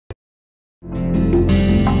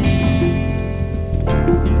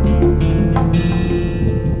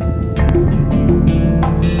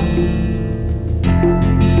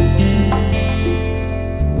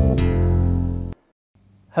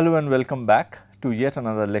Hello and welcome back to yet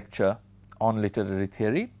another lecture on literary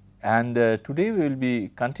theory, and today we will be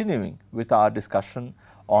continuing with our discussion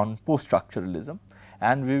on post-structuralism,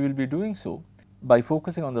 and we will be doing so by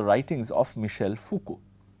focusing on the writings of Michel Foucault.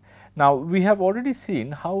 Now, we have already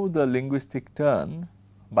seen how the linguistic turn,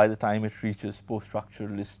 by the time it reaches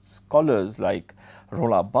post-structuralist scholars like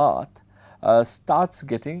Roland Barthes, starts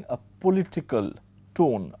getting a political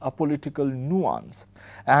tone, a political nuance,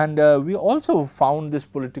 and we also found this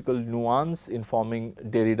political nuance informing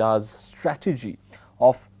Derrida's strategy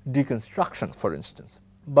of deconstruction, for instance.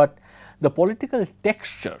 But the political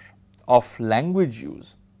texture of language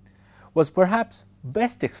use was perhaps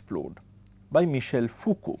best explored by Michel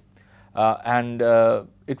Foucault, and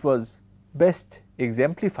it was best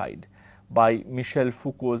exemplified by Michel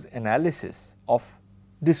Foucault's analysis of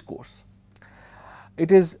discourse.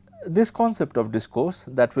 It is this concept of discourse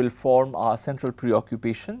that will form our central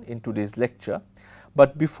preoccupation in today's lecture.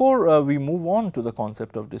 But before we move on to the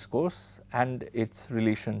concept of discourse and its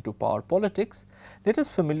relation to power politics, let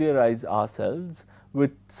us familiarize ourselves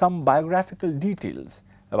with some biographical details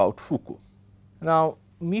about Foucault. Now,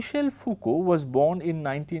 Michel Foucault was born in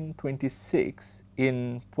 1926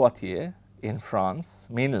 in Poitiers in France,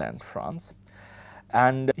 mainland France,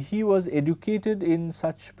 and he was educated in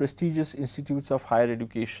such prestigious institutes of higher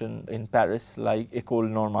education in Paris like École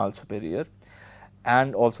Normale Supérieure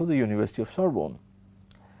and also the University of Sorbonne.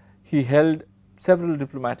 He held several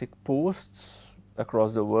diplomatic posts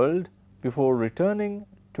across the world before returning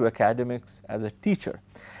to academics as a teacher,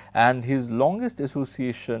 and his longest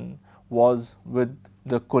association was with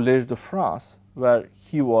the Collège de France, where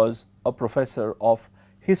he was a professor of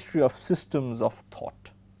history of systems of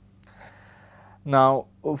thought. Now,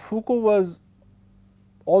 Foucault was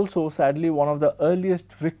also sadly one of the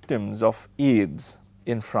earliest victims of AIDS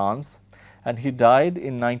in France, and he died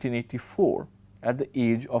in 1984 at the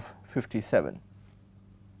age of 57.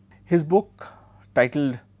 His book,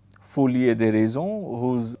 titled Folie des Raisons,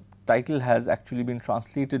 whose title has actually been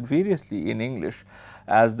translated variously in English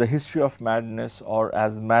as The History of Madness or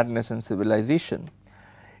as Madness and Civilization,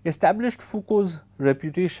 established Foucault's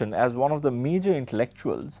reputation as one of the major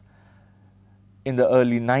intellectuals in the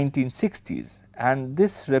early 1960s, and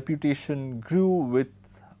this reputation grew with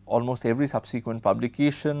almost every subsequent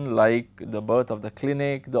publication like The Birth of the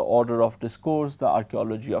Clinic, The Order of Discourse, The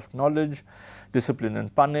Archaeology of Knowledge, Discipline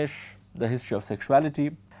and Punish, The History of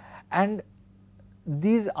Sexuality. And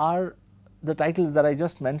these are the titles that I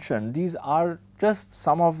just mentioned. These are just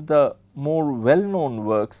some of the more well-known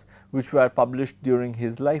works which were published during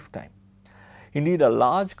his lifetime. Indeed, a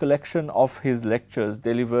large collection of his lectures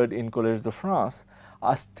delivered in Collège de France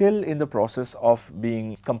are still in the process of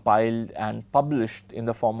being compiled and published in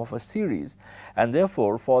the form of a series, and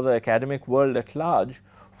therefore, for the academic world at large,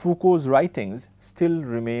 Foucault's writings still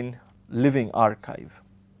remain living archive.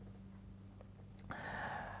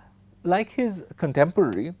 Like his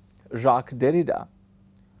contemporary Jacques Derrida,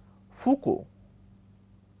 Foucault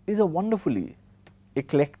is a wonderfully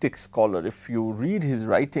eclectic scholar. If you read his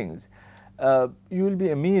writings, you will be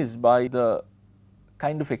amazed by the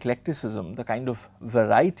kind of eclecticism, the kind of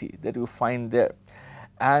variety that you find there.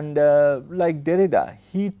 And like Derrida,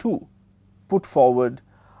 he too put forward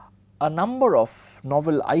a number of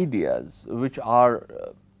novel ideas which are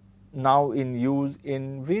now in use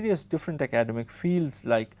in various different academic fields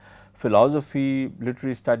like philosophy,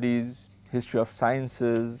 literary studies, history of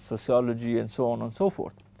sciences, sociology, and so on and so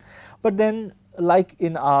forth. But then, like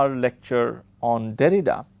in our lecture on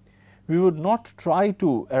Derrida, we would not try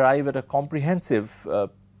to arrive at a comprehensive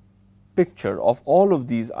picture of all of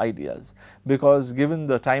these ideas, because given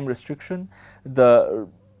the time restriction, the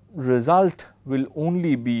result will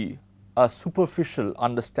only be a superficial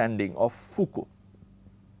understanding of Foucault.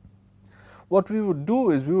 What we would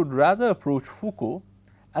do is we would rather approach Foucault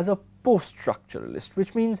as a post-structuralist,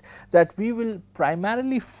 which means that we will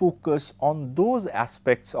primarily focus on those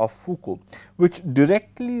aspects of Foucault which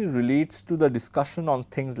directly relates to the discussion on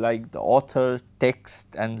things like the author,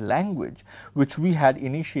 text and language, which we had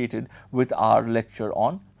initiated with our lecture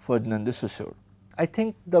on Ferdinand de Saussure. I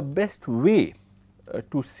think the best way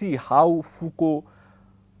to see how Foucault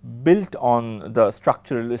built on the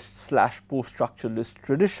structuralist / post-structuralist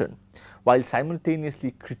tradition while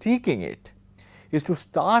simultaneously critiquing it is to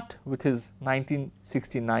start with his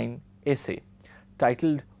 1969 essay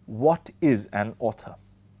titled What is an Author?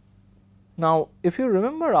 Now, if you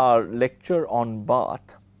remember our lecture on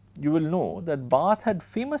Barthes, you will know that Barthes had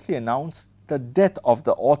famously announced the death of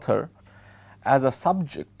the author as a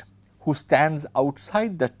subject who stands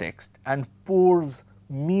outside the text and pours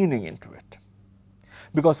meaning into it.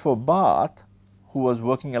 Because for Barthes, who was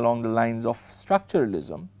working along the lines of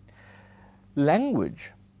structuralism,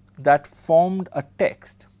 language that formed a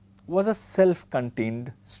text was a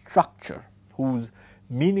self-contained structure whose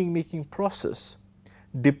meaning-making process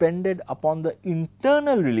depended upon the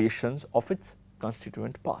internal relations of its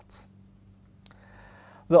constituent parts.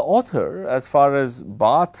 The author, as far as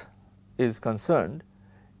Barthes is concerned,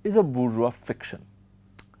 is a bourgeois fiction.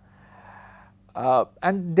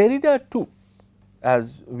 And Derrida too,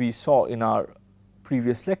 as we saw in our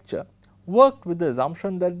previous lecture, worked with the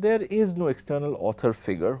assumption that there is no external author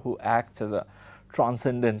figure who acts as a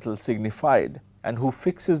transcendental signified and who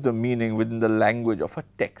fixes the meaning within the language of a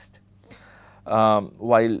text,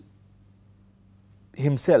 while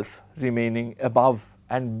himself remaining above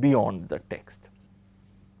and beyond the text.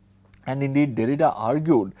 And indeed, Derrida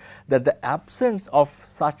argued that the absence of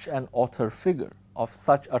such an author figure, of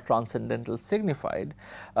such a transcendental signified,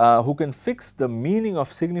 who can fix the meaning of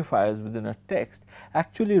signifiers within a text,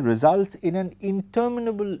 actually results in an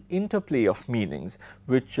interminable interplay of meanings,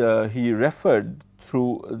 which he referred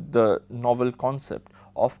through the novel concept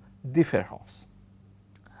of différence.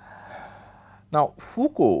 Now,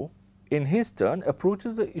 Foucault, in his turn,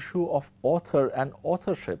 approaches the issue of author and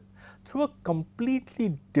authorship through a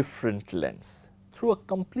completely different lens, through a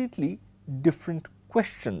completely different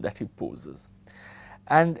question that he poses.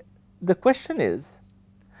 And the question is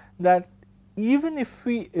that even if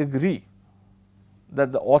we agree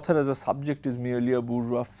that the author as a subject is merely a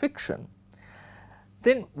bourgeois fiction,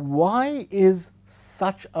 then why is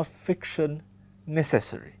such a fiction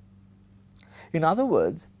necessary? In other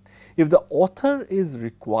words, if the author is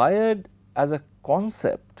required as a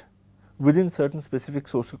concept within certain specific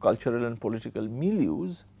socio-cultural and political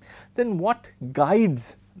milieus, then what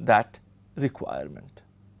guides that requirement?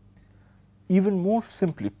 Even more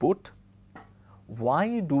simply put,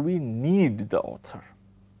 why do we need the author?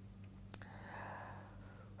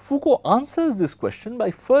 Foucault answers this question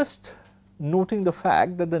by first noting the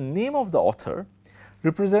fact that the name of the author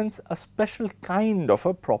represents a special kind of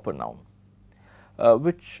a proper noun,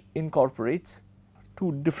 which incorporates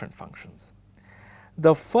two different functions.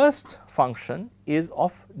 The first function is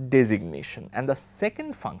of designation and the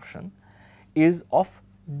second function is of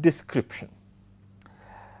description.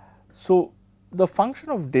 So, the function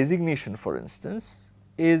of designation, for instance,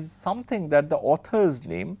 is something that the author's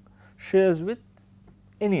name shares with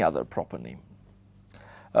any other proper name.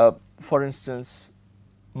 For instance,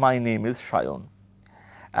 my name is Shayon,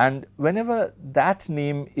 and whenever that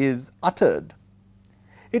name is uttered,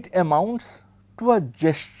 it amounts to a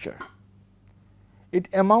gesture. It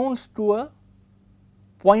amounts to a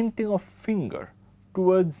pointing of finger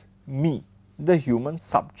towards me, the human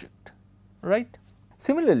subject, right?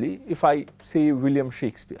 Similarly, if I say William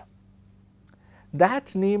Shakespeare,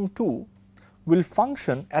 that name too will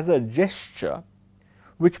function as a gesture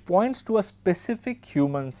which points to a specific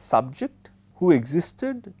human subject who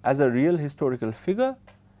existed as a real historical figure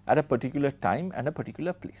at a particular time and a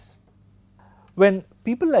particular place. When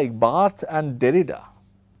people like Barthes and Derrida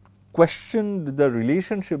questioned the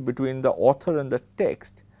relationship between the author and the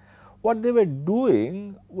text, what they were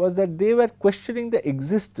doing was that they were questioning the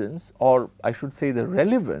existence, or I should say the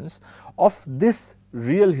relevance, of this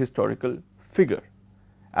real historical figure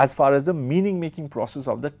as far as the meaning making process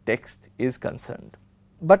of the text is concerned.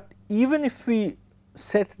 But even if we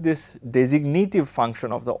set this designative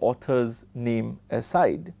function of the author's name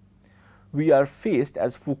aside, we are faced,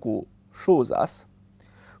 as Foucault shows us,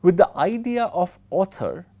 with the idea of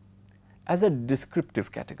author as a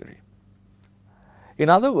descriptive category. In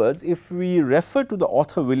other words, if we refer to the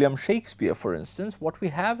author William Shakespeare, for instance, what we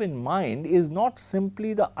have in mind is not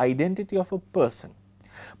simply the identity of a person,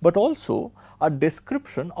 but also a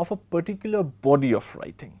description of a particular body of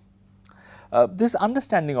writing. This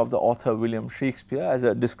understanding of the author William Shakespeare as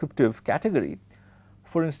a descriptive category,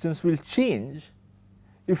 for instance, will change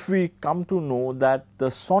if we come to know that the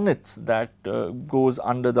sonnets that goes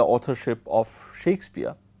under the authorship of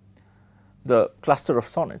Shakespeare, the cluster of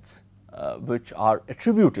sonnets which are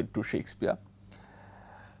attributed to Shakespeare,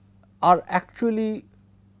 are actually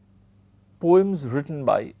poems written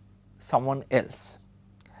by someone else.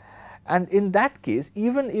 And in that case,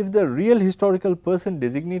 even if the real historical person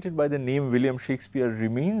designated by the name William Shakespeare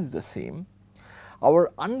remains the same,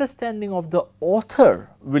 our understanding of the author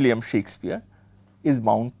William Shakespeare is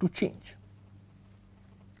bound to change.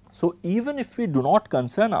 So, even if we do not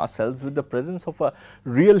concern ourselves with the presence of a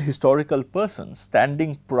real historical person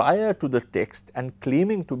standing prior to the text and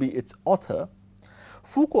claiming to be its author,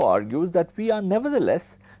 Foucault argues that we are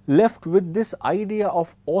nevertheless left with this idea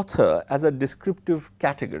of author as a descriptive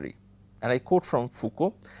category, and I quote from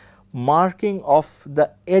Foucault, marking off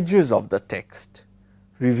the edges of the text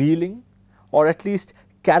revealing or at least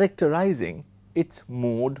characterizing its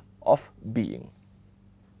mode of being.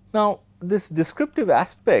 Now, this descriptive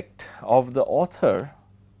aspect of the author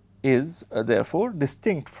is therefore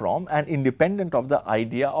distinct from and independent of the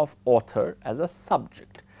idea of author as a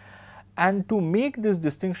subject. And to make this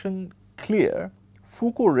distinction clear,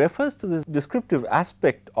 Foucault refers to this descriptive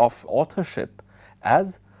aspect of authorship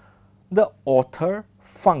as the author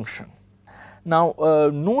function. Now,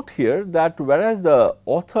 note here that whereas the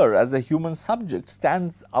author as a human subject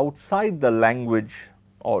stands outside the language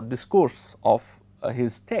or discourse of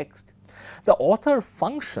his text, the author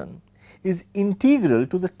function is integral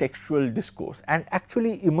to the textual discourse and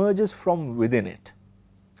actually emerges from within it.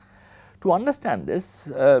 To understand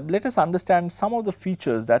this, let us understand some of the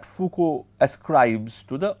features that Foucault ascribes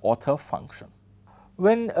to the author function.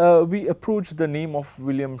 When we approach the name of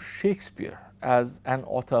William Shakespeare as an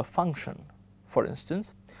author function, for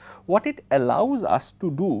instance, what it allows us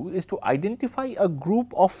to do is to identify a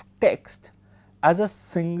group of text as a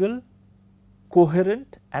single,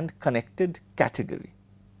 coherent and connected category,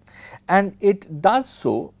 and it does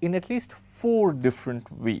so in at least 4 different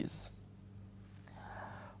ways.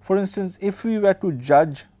 For instance, if we were to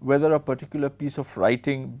judge whether a particular piece of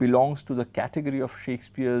writing belongs to the category of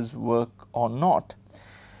Shakespeare's work or not,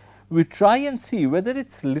 we try and see whether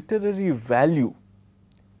its literary value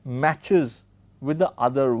matches with the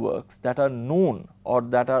other works that are known or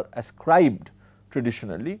that are ascribed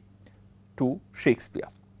traditionally to Shakespeare.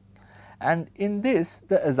 And in this,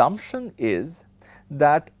 the assumption is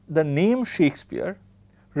that the name Shakespeare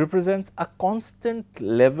represents a constant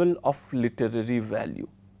level of literary value.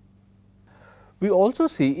 We also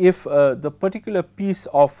see if the particular piece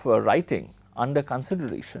of writing under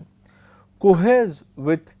consideration coheres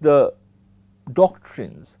with the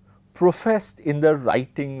doctrines professed in the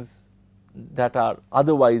writings that are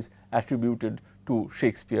otherwise attributed to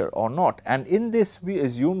Shakespeare or not. And in this, we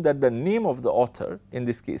assume that the name of the author, in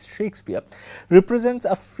this case Shakespeare, represents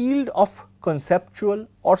a field of conceptual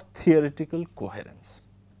or theoretical coherence.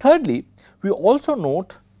 Thirdly, we also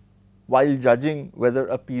note, while judging whether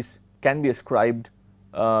a piece can be ascribed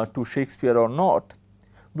to Shakespeare or not,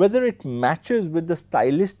 whether it matches with the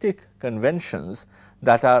stylistic conventions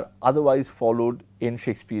that are otherwise followed in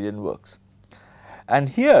Shakespearean works. And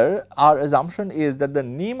here our assumption is that the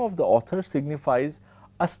name of the author signifies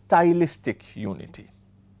a stylistic unity.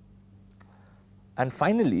 And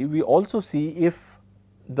finally, we also see if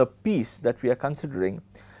the piece that we are considering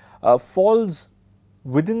falls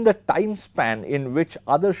within the time span in which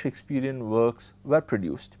other Shakespearean works were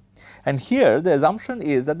produced. And here the assumption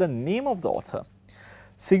is that the name of the author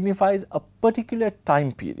signifies a particular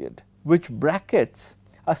time period which brackets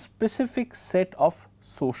a specific set of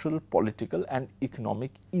social, political and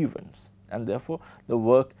economic events, and therefore the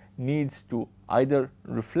work needs to either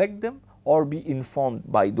reflect them or be informed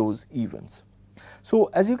by those events. So,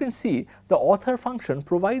 as you can see, the author function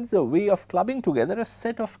provides a way of clubbing together a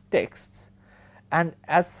set of texts, and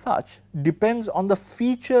as such depends on the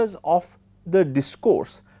features of the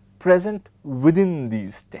discourse present within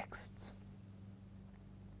these texts.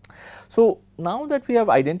 So, now that we have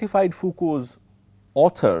identified Foucault's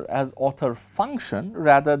author as author function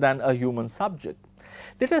rather than a human subject,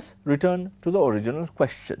 let us return to the original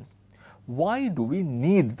question: why do we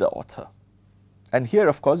need the author? And here,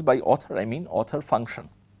 of course, by author I mean author function.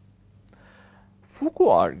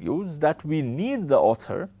 Foucault argues that we need the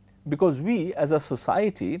author because we as a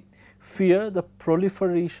society fear the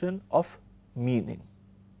proliferation of meaning.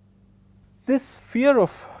 This fear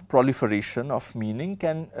of proliferation of meaning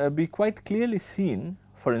can be quite clearly seen,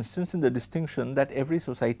 for instance, in the distinction that every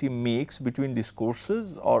society makes between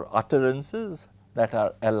discourses or utterances that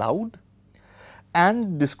are allowed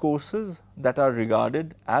and discourses that are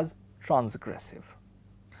regarded as transgressive.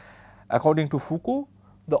 According to Foucault,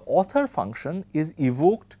 the author function is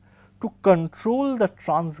evoked to control the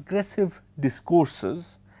transgressive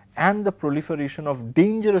discourses and the proliferation of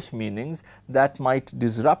dangerous meanings that might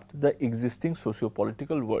disrupt the existing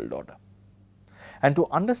socio-political world order. And to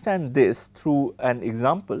understand this through an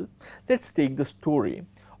example, let us take the story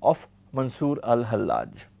of Mansur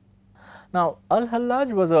al-Hallaj. Now,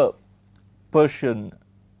 al-Hallaj was a Persian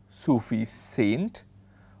Sufi saint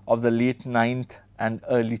of the late 9th and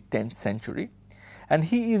early 10th century, and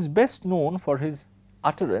he is best known for his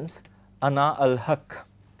utterance Ana al-Haq.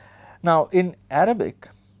 Now, in Arabic,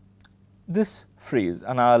 this phrase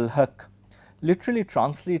Ana al-Haq literally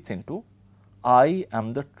translates into I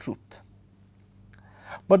am the truth.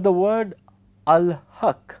 But the word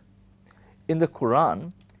al-Haq in the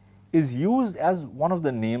Quran is used as one of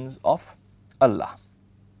the names of Allah.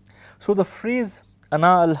 So, the phrase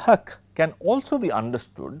ana al-haq can also be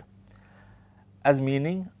understood as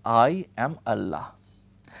meaning I am Allah.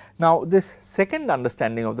 Now, this second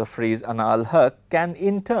understanding of the phrase ana al-haq can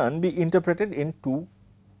in turn be interpreted in two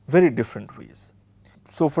very different ways.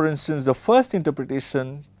 So, for instance, the first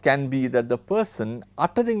interpretation can be that the person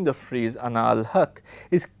uttering the phrase ana al-haq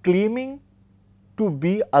is claiming to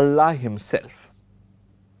be Allah himself.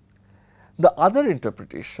 The other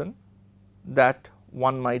interpretation that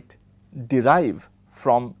one might derive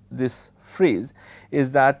from this phrase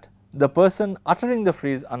is that the person uttering the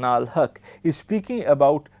phrase ana al-haq is speaking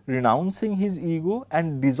about renouncing his ego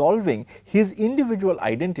and dissolving his individual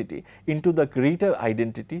identity into the greater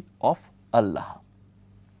identity of Allah.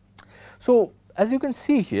 So, as you can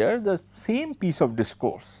see here, the same piece of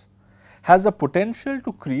discourse has a potential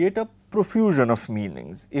to create a profusion of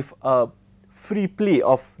meanings if a free play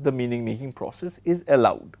of the meaning making process is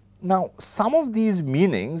allowed. Now, some of these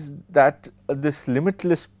meanings that this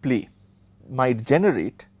limitless play might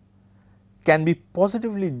generate can be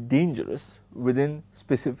positively dangerous within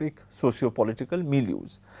specific socio-political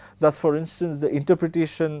milieus. Thus, for instance, the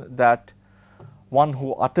interpretation that one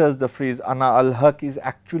who utters the phrase ana al-haq is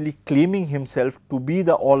actually claiming himself to be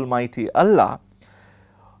the Almighty Allah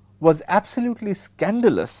was absolutely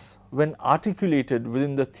scandalous when articulated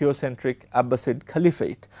within the theocentric Abbasid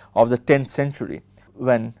Caliphate of the 10th century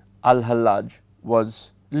when al-Hallaj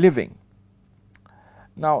was living.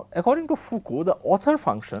 Now, according to Foucault, the author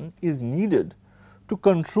function is needed to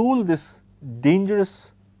control this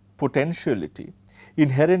dangerous potentiality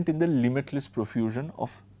inherent in the limitless profusion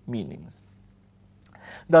of meanings.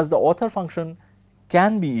 Thus, the author function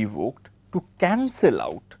can be evoked to cancel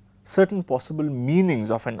out certain possible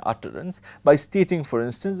meanings of an utterance by stating, for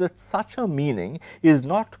instance, that such a meaning is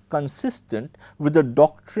not consistent with the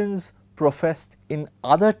doctrines professed in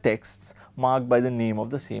other texts marked by the name of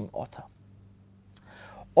the same author.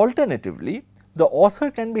 Alternatively, the author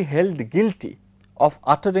can be held guilty of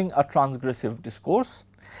uttering a transgressive discourse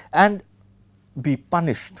and be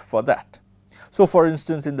punished for that. So, for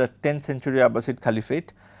instance, in the 10th century Abbasid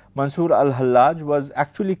Caliphate, Mansur al-Hallaj was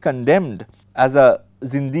actually condemned as a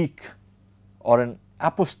zindiq or an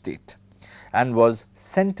apostate and was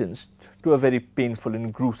sentenced to a very painful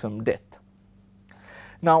and gruesome death.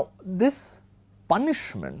 Now, this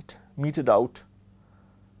punishment meted out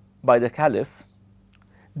by the Caliph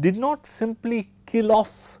did not simply kill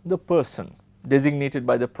off the person designated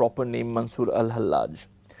by the proper name Mansur al-Hallaj,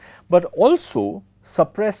 but also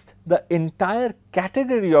suppressed the entire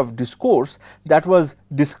category of discourse that was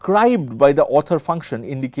described by the author function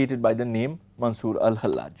indicated by the name Mansur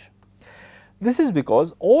al-Hallaj. This is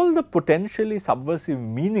because all the potentially subversive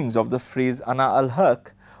meanings of the phrase ana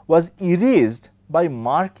al-haq was erased by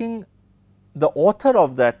marking the author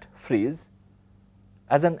of that phrase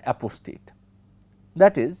as an apostate.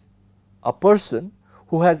 That is, a person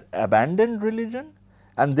who has abandoned religion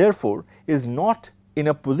and therefore is not in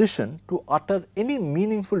a position to utter any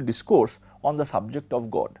meaningful discourse on the subject of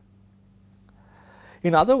God.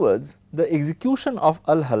 In other words, the execution of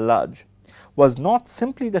al-Hallaj was not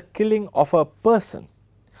simply the killing of a person,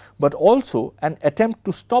 but also an attempt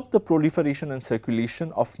to stop the proliferation and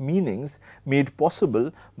circulation of meanings made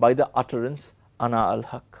possible by the utterance ana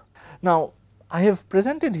al-haq. Now, I have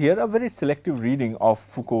presented here a very selective reading of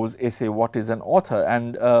Foucault's essay What is an Author,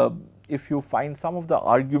 and if you find some of the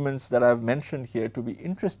arguments that I have mentioned here to be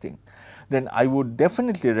interesting, then I would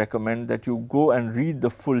definitely recommend that you go and read the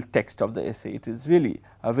full text of the essay. It is really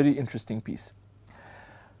a very interesting piece.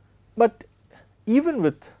 But even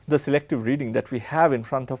with the selective reading that we have in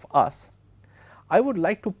front of us, I would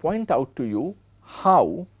like to point out to you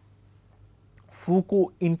how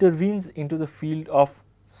Foucault intervenes into the field of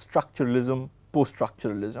structuralism,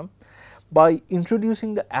 post-structuralism, by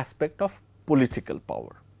introducing the aspect of political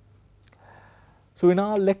power. So, in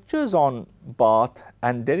our lectures on Barthes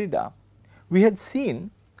and Derrida, we had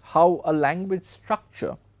seen how a language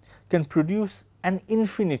structure can produce an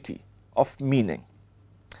infinity of meaning.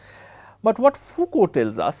 But what Foucault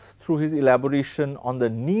tells us through his elaboration on the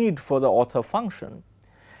need for the author function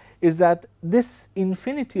is that this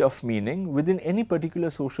infinity of meaning within any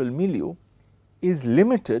particular social milieu is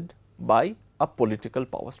limited by a political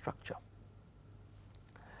power structure.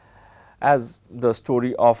 As the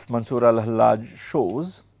story of Mansur al-Hallaj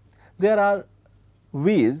shows, there are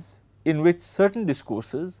ways in which certain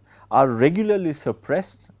discourses are regularly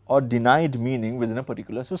suppressed or denied meaning within a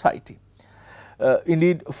particular society.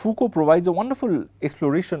 Indeed, Foucault provides a wonderful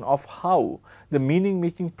exploration of how the meaning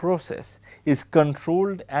making process is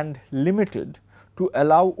controlled and limited to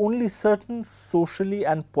allow only certain socially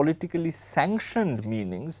and politically sanctioned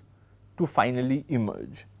meanings to finally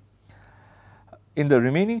emerge. in the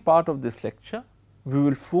remaining part of this lecture, we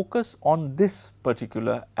will focus on this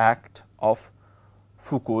particular act of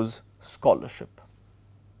Foucault's scholarship.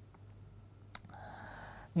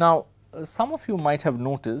 Now, some of you might have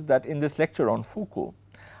noticed that in this lecture on Foucault,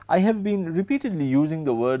 I have been repeatedly using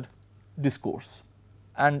the word discourse,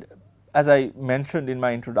 and as I mentioned in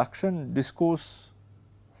my introduction, discourse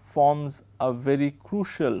forms a very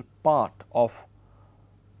crucial part of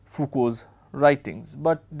Foucault's writings,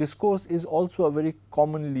 but discourse is also a very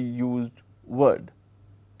commonly used word.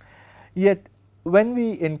 Yet when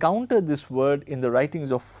we encounter this word in the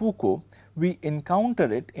writings of Foucault, we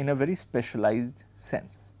encounter it in a very specialized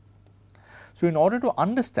sense. So, in order to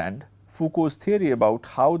understand Foucault's theory about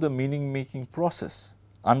how the meaning making process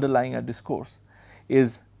underlying a discourse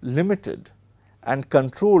is limited and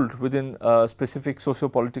controlled within specific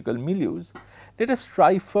socio-political milieus, let us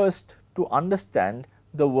try first to understand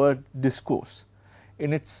the word discourse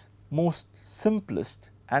in its most simplest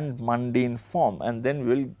and mundane form, and then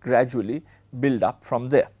we will gradually build up from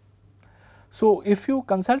there. So, if you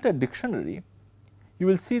consult a dictionary, you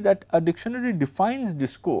will see that a dictionary defines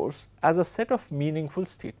discourse as a set of meaningful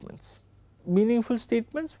statements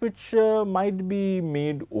which might be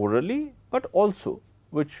made orally, but also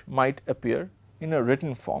which might appear in a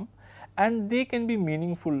written form, and they can be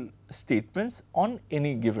meaningful statements on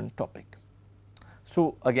any given topic.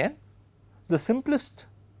 So, again, the simplest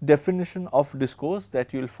definition of discourse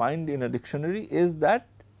that you will find in a dictionary is that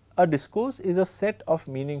a discourse is a set of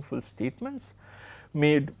meaningful statements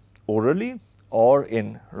made orally or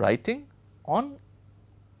in writing on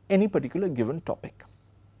any particular given topic.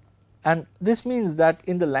 And this means that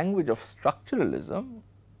in the language of structuralism,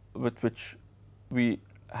 with which we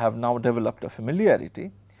have now developed a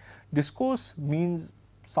familiarity, discourse means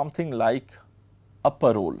something like a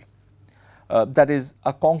parole, that is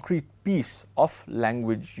a concrete piece of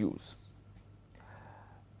language use.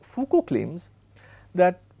 Foucault claims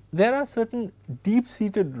that there are certain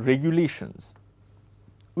deep-seated regulations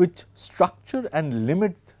which structure and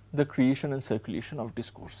limit the creation and circulation of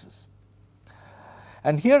discourses.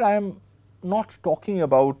 And here I am not talking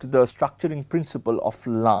about the structuring principle of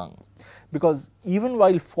langue, because even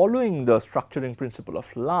while following the structuring principle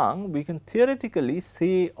of langue, we can theoretically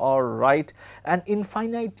say or write an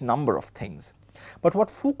infinite number of things. But what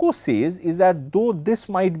Foucault says is that though this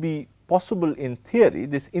might be possible in theory,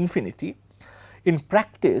 this infinity, in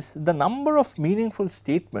practice the number of meaningful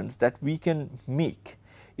statements that we can make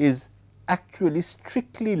is actually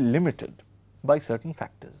strictly limited by certain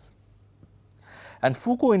factors. And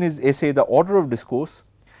Foucault, in his essay The Order of Discourse,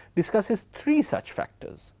 discusses three such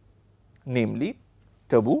factors, namely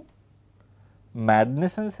taboo,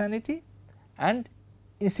 madness and sanity, and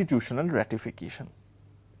institutional ratification.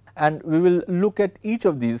 And we will look at each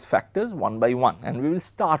of these factors one by one, and we will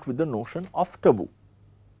start with the notion of taboo.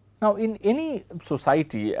 Now, in any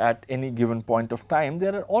society at any given point of time,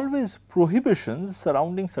 there are always prohibitions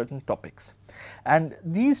surrounding certain topics, and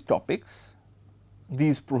these topics,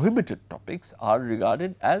 these prohibited topics, are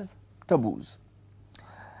regarded as taboos,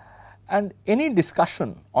 and any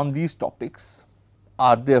discussion on these topics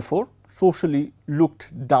are therefore socially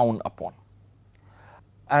looked down upon,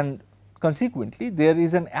 and consequently there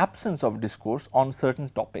is an absence of discourse on certain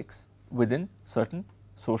topics within certain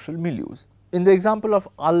social milieus. In the example of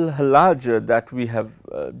al-Hallaj that we have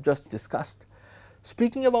just discussed,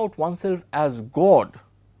 speaking about oneself as God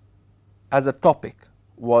as a topic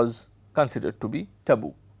was considered to be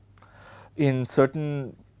taboo. In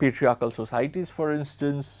certain patriarchal societies, for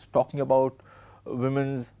instance, talking about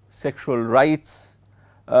women's sexual rights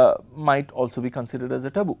might also be considered as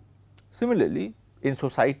a taboo. Similarly, in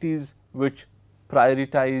societies which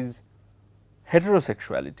prioritize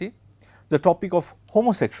heterosexuality, the topic of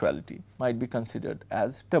homosexuality might be considered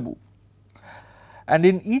as taboo. And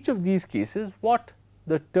in each of these cases, what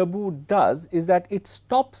the taboo does is that it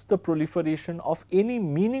stops the proliferation of any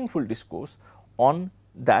meaningful discourse on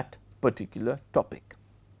that particular topic.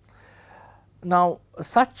 Now,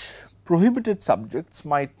 such prohibited subjects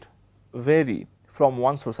might vary from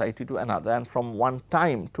one society to another and from one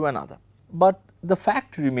time to another, but the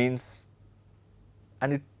fact remains,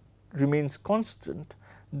 and it remains constant,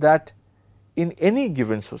 that in any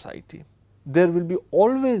given society there will be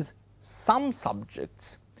always some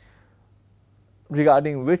subjects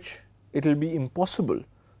regarding which it will be impossible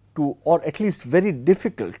to, or at least very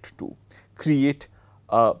difficult to, create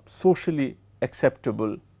a socially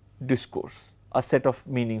acceptable discourse, a set of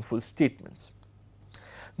meaningful statements.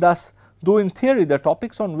 Thus, though in theory the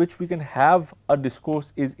topics on which we can have a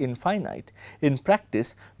discourse is infinite, in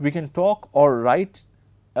practice we can talk or write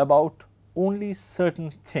about only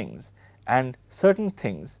certain things, and certain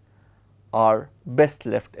things are best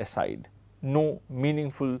left aside. No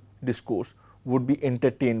meaningful discourse would be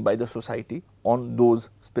entertained by the society on those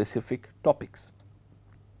specific topics.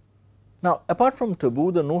 Now, apart from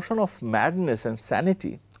taboo, the notion of madness and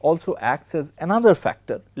sanity also acts as another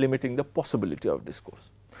factor limiting the possibility of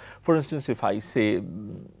discourse. For instance, if I say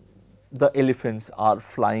the elephants are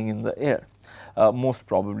flying in the air, most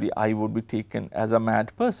probably I would be taken as a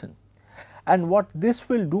mad person. And what this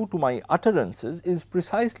will do to my utterances is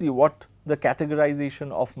precisely what the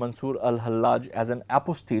categorization of Mansur al-Hallaj as an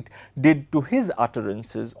apostate did to his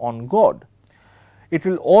utterances on God. It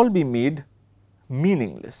will all be made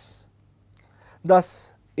meaningless.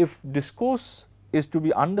 Thus, if discourse is to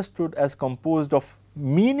be understood as composed of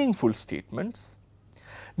meaningful statements,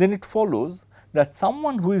 then it follows that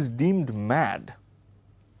someone who is deemed mad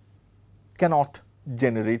cannot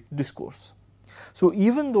generate discourse. So,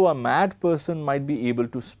 even though a mad person might be able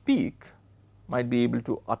to speak, might be able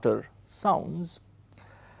to utter sounds,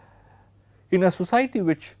 in a society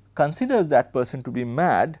which considers that person to be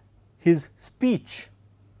mad, his speech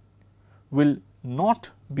will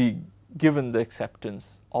not be given the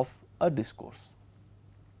acceptance of a discourse.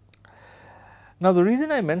 Now, the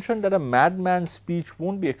reason I mentioned that a madman's speech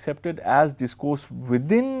will not be accepted as discourse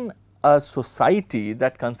within a society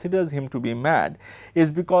that considers him to be mad is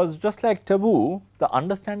because, just like taboo, the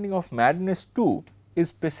understanding of madness too is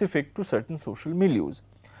specific to certain social milieus.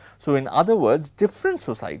 So, in other words, different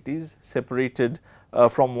societies separated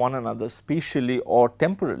from one another spatially or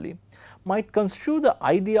temporally might construe the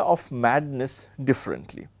idea of madness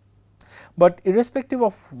differently. But irrespective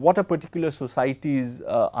of what a particular society's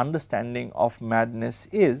understanding of madness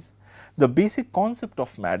is, the basic concept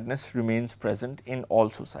of madness remains present in all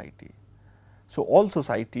society. So, all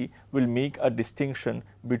society will make a distinction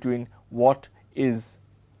between what is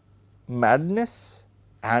madness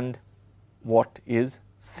and what is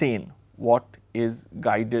sane, what is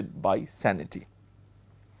guided by sanity.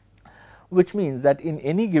 Which means that in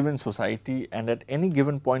any given society and at any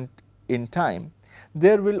given point in time,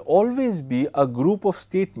 there will always be a group of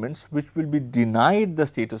statements which will be denied the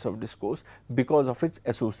status of discourse because of its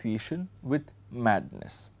association with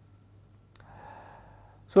madness.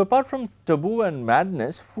 So, apart from taboo and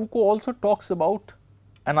madness, Foucault also talks about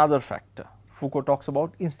another factor. Foucault talks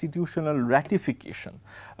about institutional ratification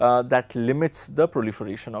that limits the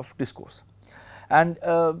proliferation of discourse. And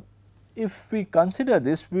if we consider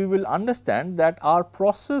this, we will understand that our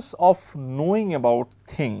process of knowing about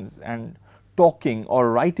things and talking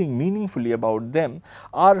or writing meaningfully about them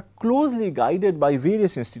are closely guided by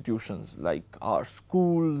various institutions like our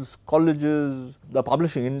schools, colleges, the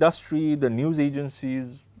publishing industry, the news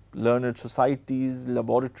agencies, learned societies,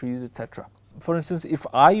 laboratories, etc. For instance, if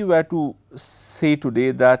I were to say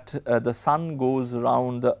today that the sun goes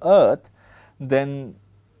around the earth, then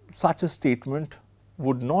such a statement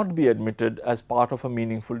would not be admitted as part of a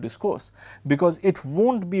meaningful discourse, because it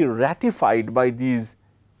will not be ratified by these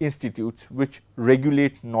institutes which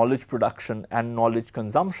regulate knowledge production and knowledge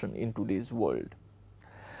consumption in today's world.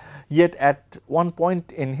 Yet at one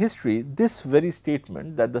point in history, this very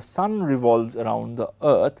statement that the sun revolves around the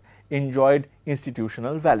earth enjoyed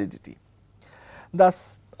institutional validity.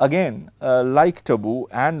 Thus, again, like taboo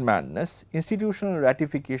and madness, institutional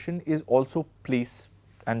ratification is also place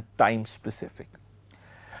and time specific.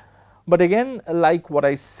 But again, like what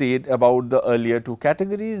I said about the earlier two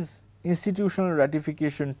categories, institutional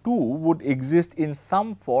ratification too would exist in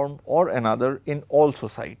some form or another in all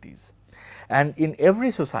societies. And in every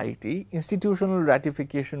society, institutional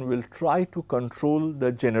ratification will try to control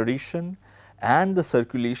the generation and the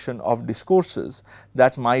circulation of discourses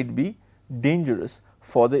that might be dangerous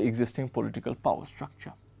for the existing political power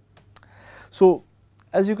structure. So,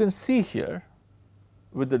 as you can see here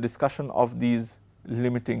with the discussion of these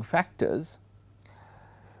limiting factors,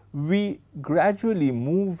 we gradually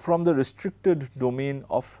move from the restricted domain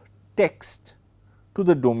of text to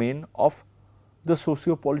the domain of the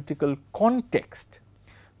socio-political context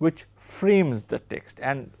which frames the text,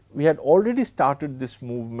 and we had already started this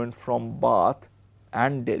movement from Barthes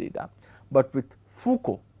and Derrida, but with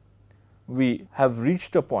Foucault we have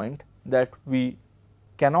reached a point that we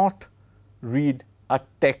cannot read a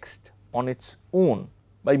text on its own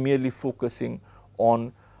by merely focusing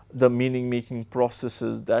on the meaning making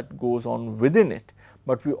processes that goes on within it,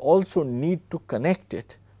 but we also need to connect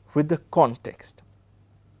it with the context.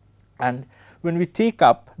 And when we take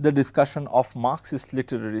up the discussion of Marxist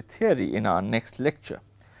literary theory in our next lecture,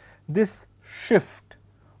 this shift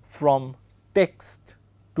from text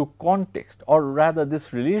to context, or rather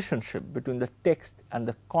this relationship between the text and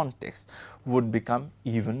the context, would become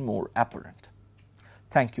even more apparent.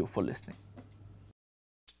 Thank you for listening.